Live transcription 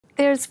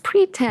there's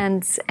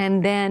pretense,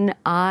 and then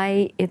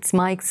it's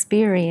my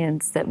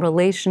experience that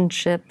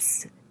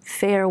relationships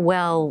fare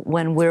well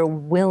when we're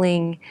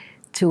willing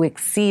to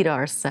exceed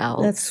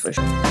ourselves. That's for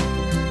sure.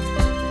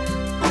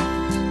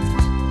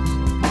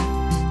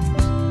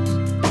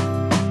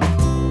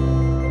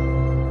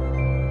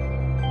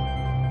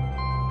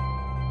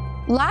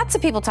 Lots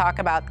of people talk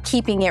about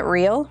keeping it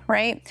real,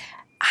 right?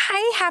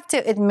 I have to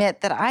admit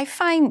that I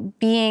find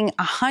being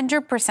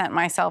 100%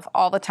 myself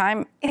all the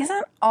time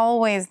isn't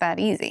always that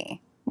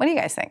easy. What do you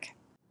guys think?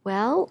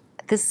 Well,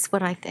 this is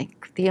what I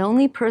think. The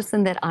only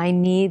person that I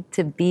need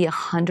to be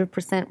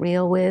 100%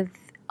 real with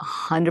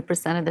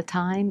 100% of the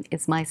time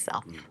is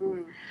myself.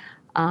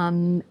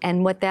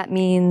 And what that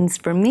means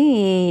for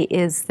me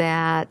is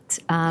that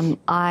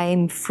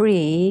I'm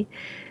free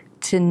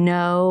to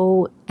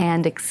know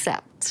and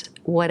accept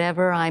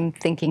whatever I'm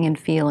thinking and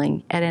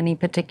feeling at any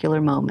particular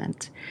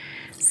moment.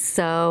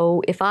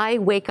 So if I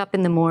wake up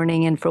in the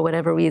morning and for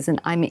whatever reason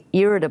I'm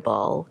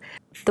irritable,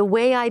 the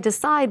way I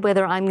decide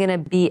whether I'm going to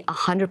be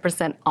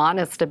 100%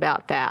 honest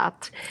about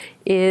that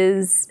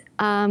is,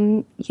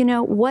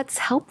 what's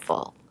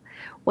helpful?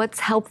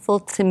 What's helpful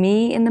to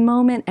me in the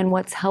moment and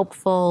what's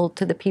helpful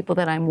to the people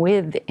that I'm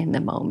with in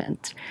the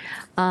moment.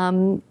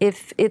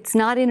 If it's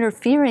not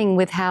interfering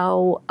with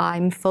how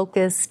I'm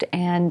focused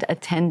and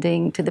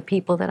attending to the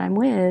people that I'm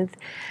with,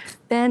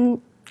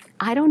 then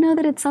I don't know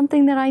that it's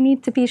something that I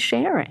need to be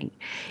sharing.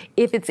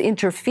 If it's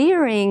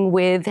interfering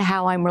with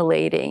how I'm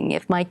relating,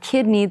 if my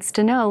kid needs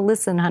to know,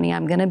 listen, honey,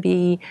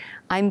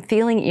 I'm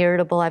feeling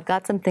irritable, I've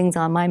got some things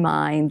on my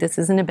mind, this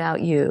isn't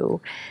about you,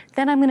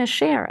 then I'm going to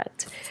share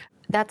it.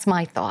 That's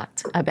my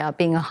thought about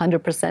being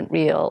 100%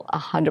 real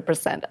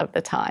 100% of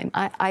the time.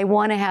 I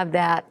want to have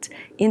that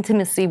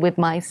intimacy with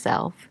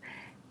myself,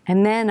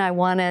 and then I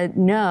want to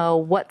know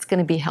what's going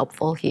to be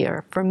helpful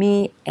here for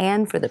me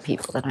and for the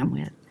people that I'm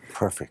with.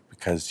 Perfect,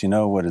 because you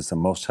know what is the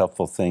most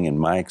helpful thing in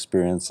my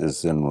experience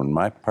is when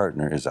my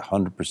partner is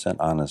 100%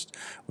 honest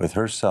with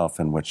herself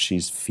and what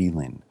she's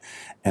feeling.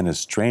 And as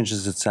strange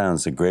as it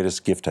sounds, the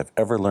greatest gift I've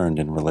ever learned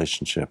in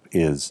relationship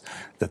is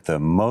that the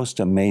most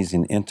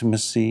amazing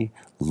intimacy,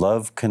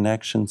 love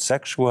connection,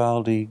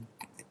 sexuality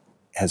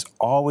has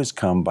always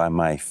come by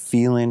my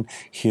feeling,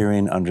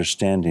 hearing,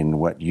 understanding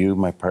what you,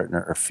 my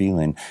partner, are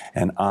feeling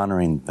and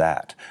honoring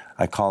that.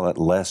 I call it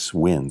less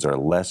wins, or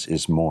less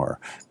is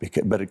more,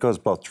 but it goes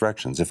both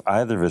directions. If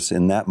either of us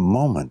in that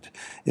moment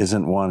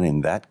isn't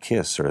wanting that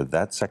kiss or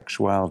that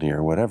sexuality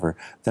or whatever,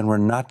 then we're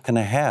not going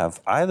to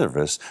have, either of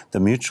us, the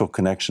mutual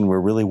connection we're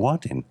really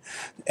wanting.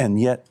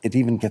 And yet it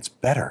even gets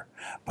better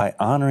by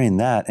honoring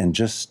that and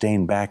just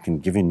staying back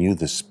and giving you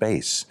the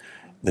space,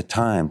 the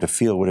time to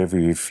feel whatever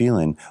you're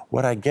feeling.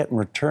 What I get in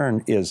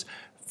return is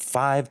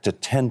 5 to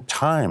 10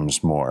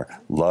 times more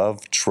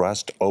love,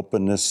 trust,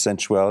 openness,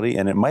 sensuality,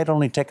 and it might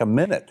only take a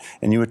minute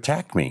and you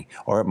attack me,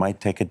 or it might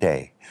take a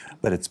day.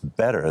 But it's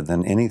better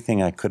than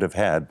anything I could have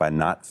had by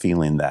not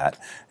feeling that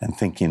and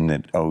thinking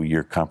that, oh,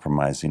 you're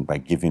compromising by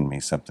giving me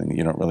something that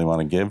you don't really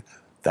want to give.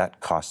 That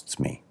costs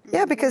me.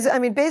 Yeah, because,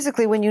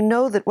 basically, when you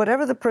know that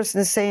whatever the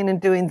person is saying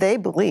and doing, they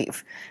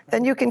believe,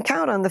 then you can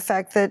count on the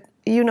fact that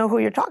you know who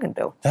you're talking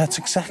to. That's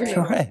exactly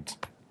right.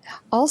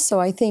 Also,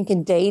 I think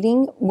in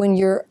dating, when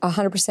you're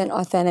 100%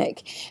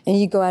 authentic and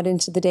you go out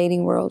into the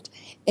dating world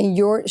and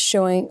you're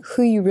showing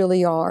who you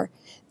really are,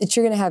 that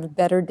you're going to have a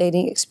better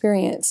dating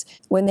experience.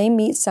 When they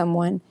meet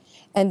someone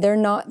and they're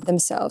not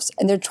themselves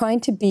and they're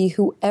trying to be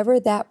whoever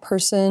that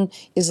person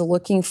is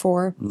looking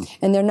for,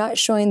 and they're not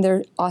showing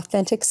their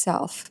authentic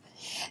self,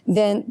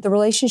 then the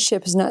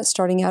relationship is not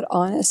starting out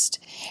honest.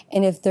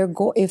 And if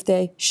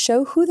they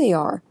show who they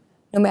are,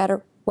 no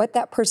matter what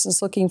that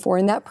person's looking for,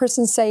 and that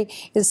person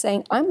is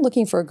saying, I'm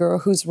looking for a girl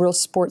who's real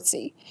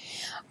sportsy,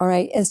 all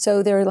right? And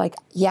so they're like,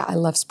 yeah, I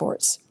love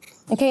sports,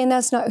 okay? And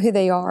that's not who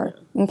they are,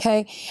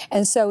 okay?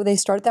 And so they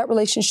start that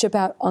relationship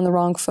out on the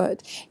wrong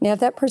foot. Now, if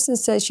that person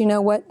says, you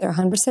know what, they're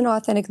 100%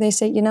 authentic, and they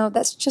say,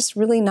 that's just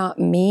really not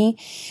me,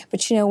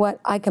 but you know what,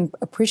 I can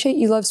appreciate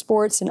you love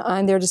sports, and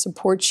I'm there to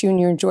support you in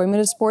your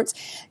enjoyment of sports.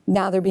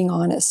 Now they're being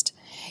honest.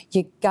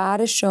 You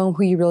gotta show them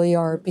who you really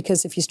are,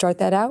 because if you start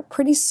that out,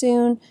 pretty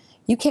soon,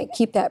 you can't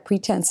keep that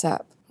pretense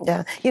up.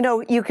 Yeah.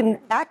 You can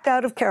act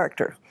out of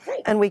character,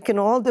 and we can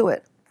all do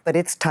it, but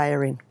it's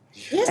tiring.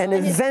 Yes, and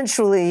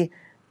eventually,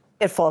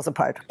 it falls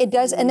apart. It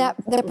does, and that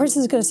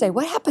person's going to say,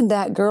 what happened to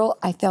that girl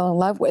I fell in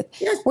love with?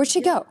 Yes. Where'd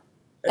she go?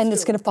 And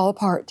it's going to fall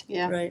apart.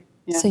 Yeah. Right.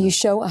 Yeah. So you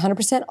show a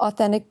 100%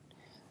 authentic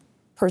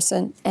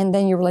person, and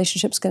then your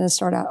relationship's going to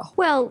start out.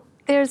 Well,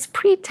 there's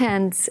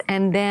pretense,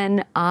 and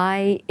then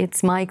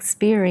it's my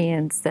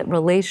experience that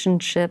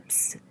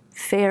relationships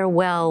fare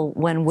well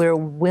when we're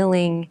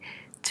willing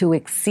to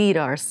exceed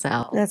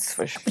ourselves. That's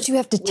for sure. But you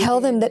have to tell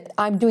them that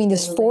I'm doing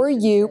this for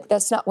you. But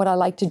that's not what I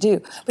like to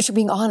do. But you're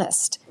being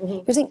honest.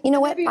 You're saying, you know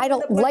what? I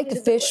don't like to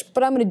fish,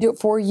 but I'm going to do it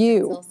for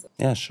you.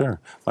 Yeah, sure.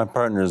 My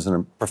partner is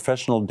a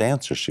professional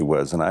dancer, she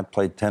was, and I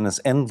played tennis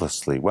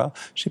endlessly. Well,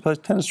 she plays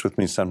tennis with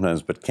me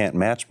sometimes, but can't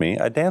match me.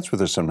 I dance with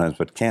her sometimes,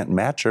 but can't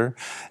match her.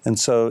 And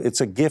so it's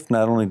a gift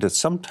not only to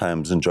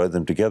sometimes enjoy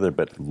them together,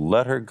 but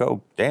let her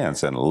go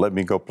dance and let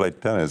me go play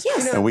tennis.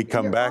 Yes. And we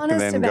come back and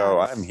then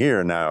go, I'm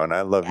here now and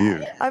I love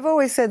you. I've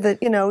always said that,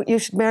 you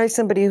should marry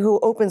somebody who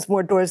opens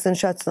more doors than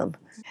shuts them.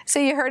 So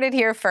you heard it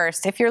here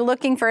first. If you're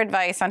looking for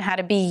advice on how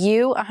to be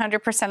you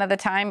 100% of the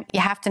time, you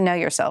have to know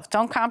yourself.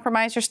 Don't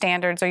compromise your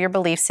standards or your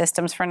belief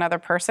systems for another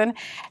person.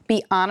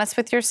 Be honest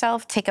with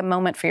yourself. Take a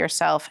moment for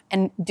yourself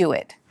and do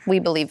it. We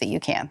believe that you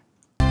can.